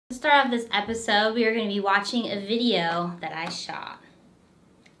To start off this episode, we are going to be watching a video that I shot.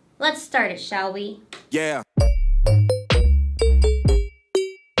 Let's start it, shall we? Yeah.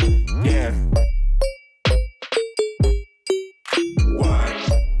 Yeah. What?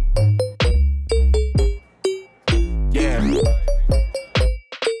 Yeah.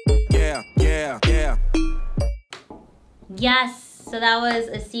 Yeah, yeah, yeah. Yes, so that was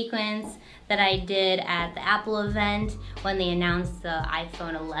a sequence that I did at the Apple event when they announced the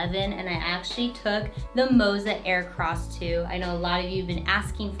iPhone 11, and I actually took the MOZA AirCross 2. I know a lot of you have been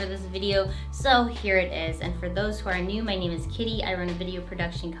asking for this video, so here it is. And for those who are new, my name is Kitty. I run a video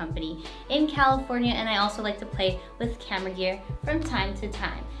production company in California, and I also like to play with camera gear from time to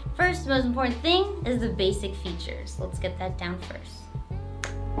time. First, the most important thing is the basic features. Let's get that down first.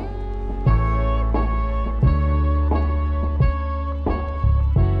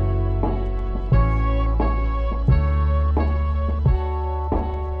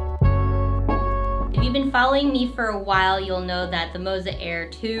 If you've been following me for a while, you'll know that the MOZA Air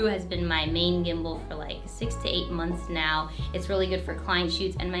 2 has been my main gimbal for like 6 to 8 months now. It's really good for client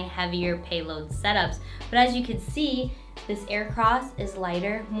shoots and my heavier payload setups. But as you can see, this AirCross is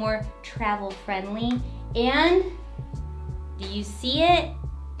lighter, more travel friendly, and do you see it?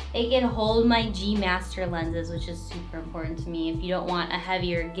 It can hold my G Master lenses, which is super important to me. If you don't want a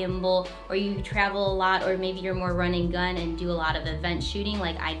heavier gimbal, or you travel a lot, or maybe you're more run and gun and do a lot of event shooting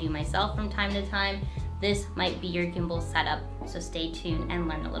like I do myself from time to time, this might be your gimbal setup. So stay tuned and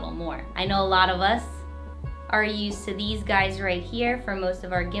learn a little more. I know a lot of us are used to these guys right here for most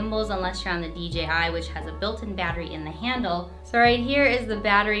of our gimbals, unless you're on the DJI, which has a built-in battery in the handle. So right here is the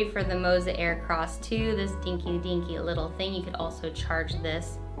battery for the MOZA AirCross 2, this dinky little thing. You could also charge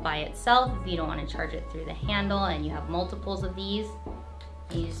this by itself if you don't want to charge it through the handle and you have multiples of these.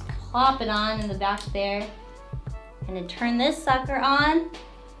 You just plop it on in the back there, and to turn this sucker on,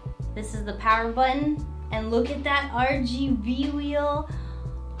 this is the power button, and look at that RGB wheel.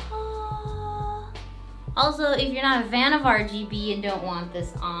 Also, if you're not a fan of RGB and don't want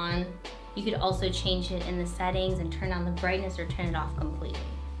this on, you could also change it in the settings and turn on the brightness or turn it off completely.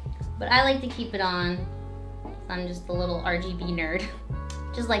 But I like to keep it on, so I'm just a little RGB nerd.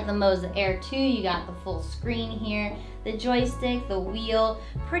 Just like the MOZA Air 2, you got the full screen here, the joystick, the wheel,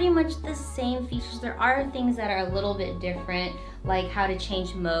 pretty much the same features. There are things that are a little bit different, like how to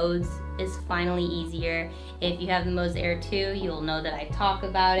change modes is finally easier. If you have the MOZA Air 2, you'll know that I talk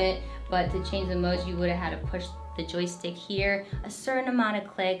about it, but to change the modes, you would have had to push the joystick here a certain amount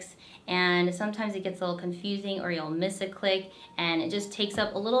of clicks, and sometimes it gets a little confusing or you'll miss a click, and it just takes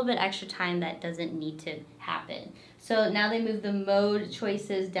up a little bit extra time that doesn't need to happen. So now they move the mode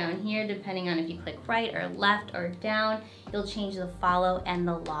choices down here. Depending on if you click right or left or down, you'll change the follow and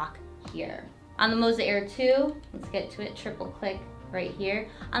the lock here. On the MOZA Air 2, let's get to it, triple click right here.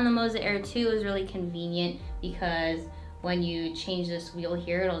 On the MOZA Air 2 is really convenient because when you change this wheel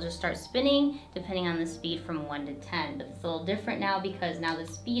here, it'll just start spinning depending on the speed from 1 to 10. But it's a little different now because now the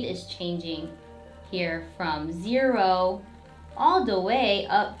speed is changing here from 0 all the way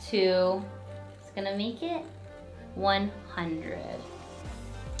up to, it's gonna make it 100.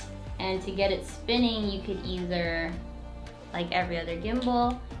 And to get it spinning, you could either, like every other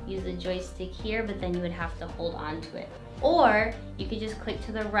gimbal, use the joystick here, but then you would have to hold on to it. Or you could just click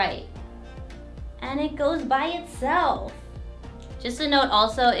to the right and it goes by itself. Just a note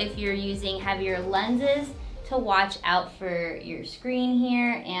also, if you're using heavier lenses, to watch out for your screen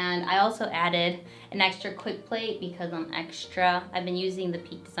here. And I also added an extra quick plate because I'm extra. I've been using the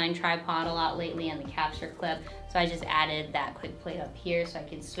Peak Design tripod a lot lately and the capture clip, so I just added that quick plate up here so I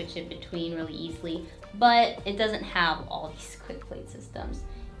can switch it between really easily. But it doesn't have all these quick plate systems.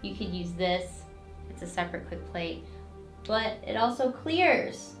 You could use this, it's a separate quick plate, but it also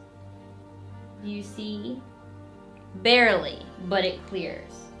clears. You see? Barely, but it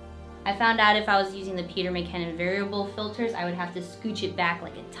clears. I found out if I was using the Peter McKinnon variable filters, I would have to scooch it back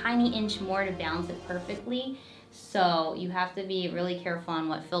like a tiny inch more to balance it perfectly. So you have to be really careful on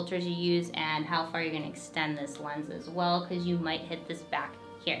what filters you use and how far you're going to extend this lens as well, because you might hit this back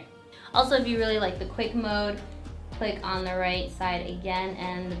here. Also, if you really like the quick mode, click on the right side again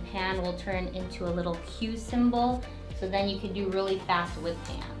and the pan will turn into a little Q symbol. So then you could do really fast whip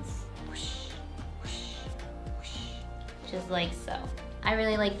pans. Whoosh, whoosh, whoosh, just like so. I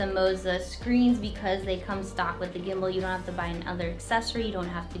really like the MOZA screens because they come stock with the gimbal. You don't have to buy another accessory. You don't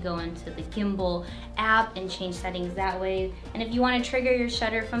have to go into the gimbal app and change settings that way. And if you want to trigger your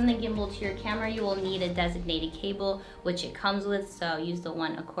shutter from the gimbal to your camera, you will need a designated cable, which it comes with, so use the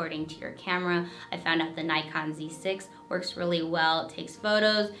one according to your camera. I found out the Nikon Z6 works really well. It takes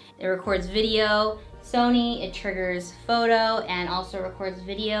photos, it records video, Sony, it triggers photo and also records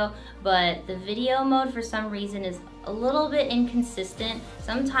video, but the video mode for some reason is a little bit inconsistent.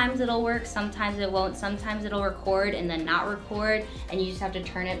 Sometimes it'll work, sometimes it won't, sometimes it'll record and then not record, and you just have to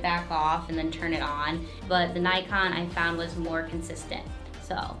turn it back off and then turn it on. But the Nikon I found was more consistent.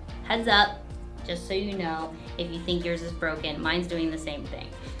 So heads up, just so you know, if you think yours is broken, mine's doing the same thing.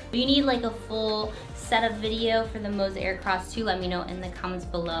 If you need like a full setup video for the MOZA AirCross 2, let me know in the comments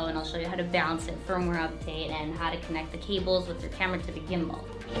below and I'll show you how to balance it, firmware update, and how to connect the cables with your camera to the gimbal.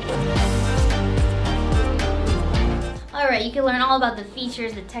 Alright, you can learn all about the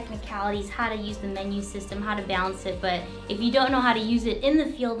features, the technicalities, how to use the menu system, how to balance it, but if you don't know how to use it in the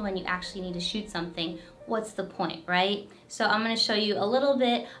field when you actually need to shoot something, what's the point, right? So I'm going to show you a little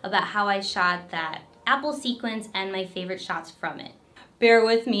bit about how I shot that Apple sequence and my favorite shots from it. Bear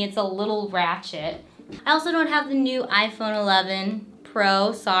with me, it's a little ratchet. I also don't have the new iPhone 11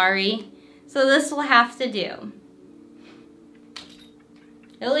 Pro, sorry. So this will have to do.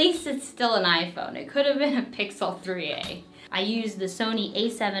 At least it's still an iPhone. It could have been a Pixel 3a. I used the Sony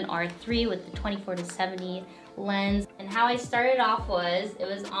A7RIII with the 24-70 lens. And how I started off was, it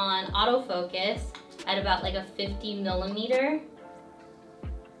was on autofocus at about like a 50mm.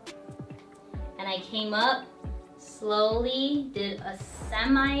 And I came up, slowly did a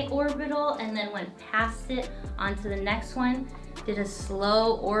semi-orbital and then went past it onto the next one, did a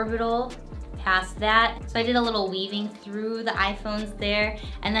slow orbital past that. So I did a little weaving through the iPhones there,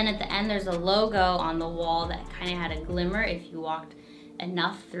 and then at the end there's a logo on the wall that kind of had a glimmer if you walked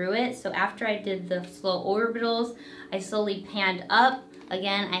enough through it. So after I did the slow orbitals, I slowly panned up.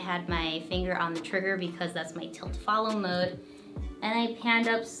 Again, I had my finger on the trigger because that's my tilt follow mode. And I panned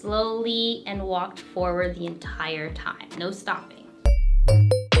up slowly and walked forward the entire time, no stopping.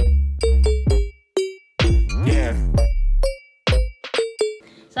 Yeah.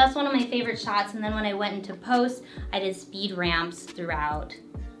 So that's one of my favorite shots, and then when I went into post, I did speed ramps throughout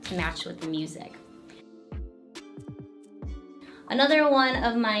to match with the music. Another one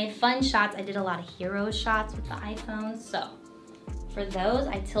of my fun shots, I did a lot of hero shots with the iPhone, so for those,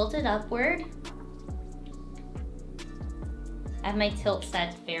 I tilted upward. I have my tilt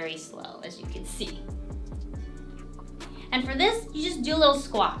set very slow, as you can see. And for this, you just do a little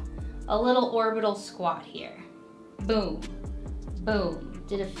squat, a little orbital squat here. Boom, boom.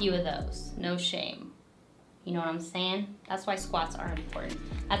 Did a few of those, no shame. You know what I'm saying? That's why squats are important.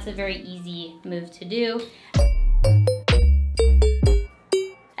 That's a very easy move to do.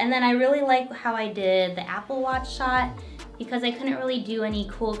 And then I really like how I did the Apple Watch shot because I couldn't really do any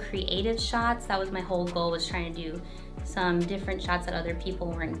cool creative shots. That was my whole goal, was trying to do some different shots that other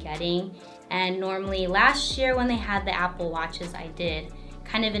people weren't getting. And normally last year when they had the Apple Watches, I did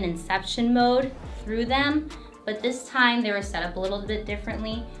kind of an inception mode through them, but this time they were set up a little bit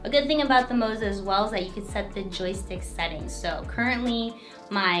differently. A good thing about the MOZA as well is that you could set the joystick settings. So currently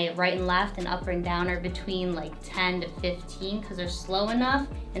my right and left and up and down are between like 10 to 15 because they're slow enough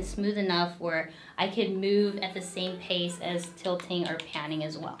and smooth enough where I could move at the same pace as tilting or panning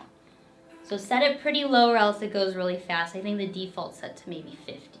as well. So set it pretty low or else it goes really fast. I think the default set to maybe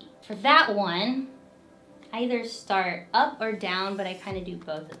 50. For that one, I either start up or down, but I kind of do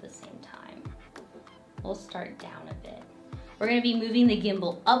both at the same time. We'll start down a bit. We're gonna be moving the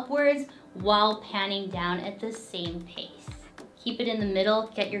gimbal upwards while panning down at the same pace. Keep it in the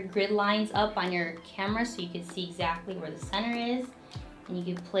middle, get your grid lines up on your camera so you can see exactly where the center is, and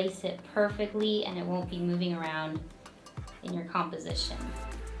you can place it perfectly and it won't be moving around in your composition.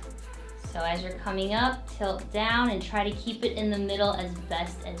 So as you're coming up, tilt down and try to keep it in the middle as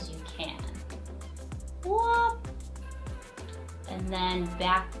best as you can. Whoop! And then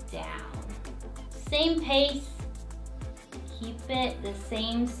back down. Same pace, keep it the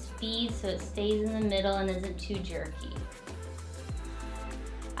same speed so it stays in the middle and isn't too jerky.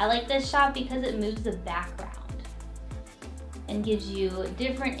 I like this shot because it moves the background and gives you a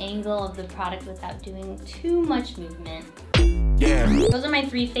different angle of the product without doing too much movement. Yeah. Those are my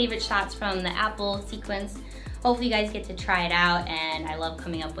 3 favorite shots from the Apple sequence. Hopefully you guys get to try it out, and I love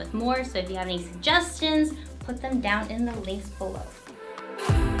coming up with more, so if you have any suggestions, put them down in the links below.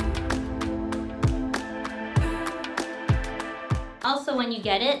 Also, when you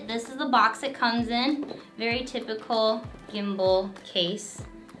get it, this is the box it comes in. Very typical gimbal case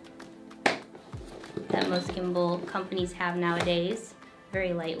that most gimbal companies have nowadays.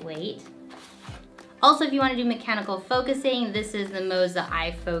 Very lightweight. Also, if you want to do mechanical focusing, this is the MOZA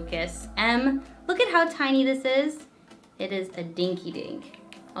iFocus M. Look at how tiny this is. It is a dinky dink.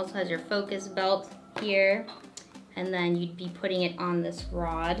 Also has your focus belt here, and then you'd be putting it on this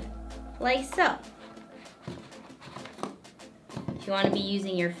rod like so. If you want to be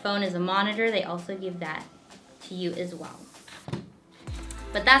using your phone as a monitor, they also give that to you as well.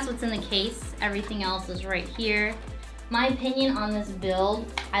 But that's what's in the case. Everything else is right here. My opinion on this build,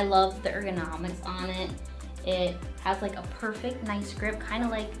 I love the ergonomics on it. It has like a perfect, nice grip, kind of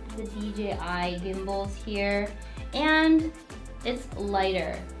like the DJI gimbals here. And it's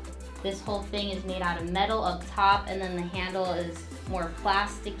lighter. This whole thing is made out of metal up top, and then the handle is more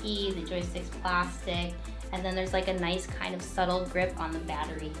plasticky, the joystick's plastic, and then there's like a nice kind of subtle grip on the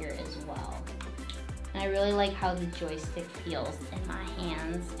battery here as well. And I really like how the joystick feels in my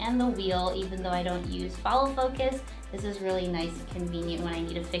hands, and the wheel, even though I don't use follow focus, this is really nice and convenient when I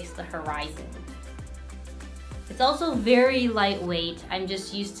need to fix the horizon. It's also very lightweight. I'm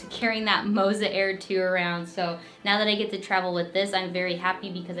just used to carrying that MOZA AirCross around, so now that I get to travel with this, I'm very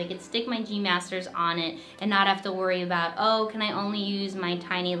happy because I get to stick my G Masters on it and not have to worry about, oh, can I only use my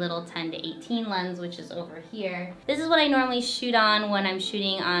tiny little 10-18 lens, which is over here. This is what I normally shoot on when I'm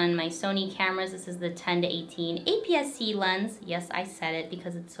shooting on my Sony cameras. This is the 10-18 APS-C lens. Yes, I said it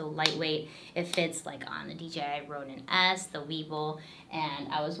because it's so lightweight. It fits like on the DJI Ronin S, the Weeble, and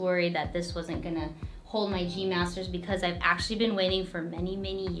I was worried that this wasn't gonna hold my G Masters because I've actually been waiting for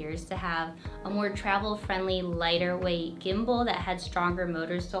many years to have a more travel-friendly, lighter weight gimbal that had stronger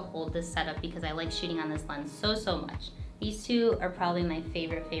motors to hold this setup because I like shooting on this lens so much. These two are probably my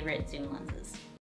favorite zoom lenses.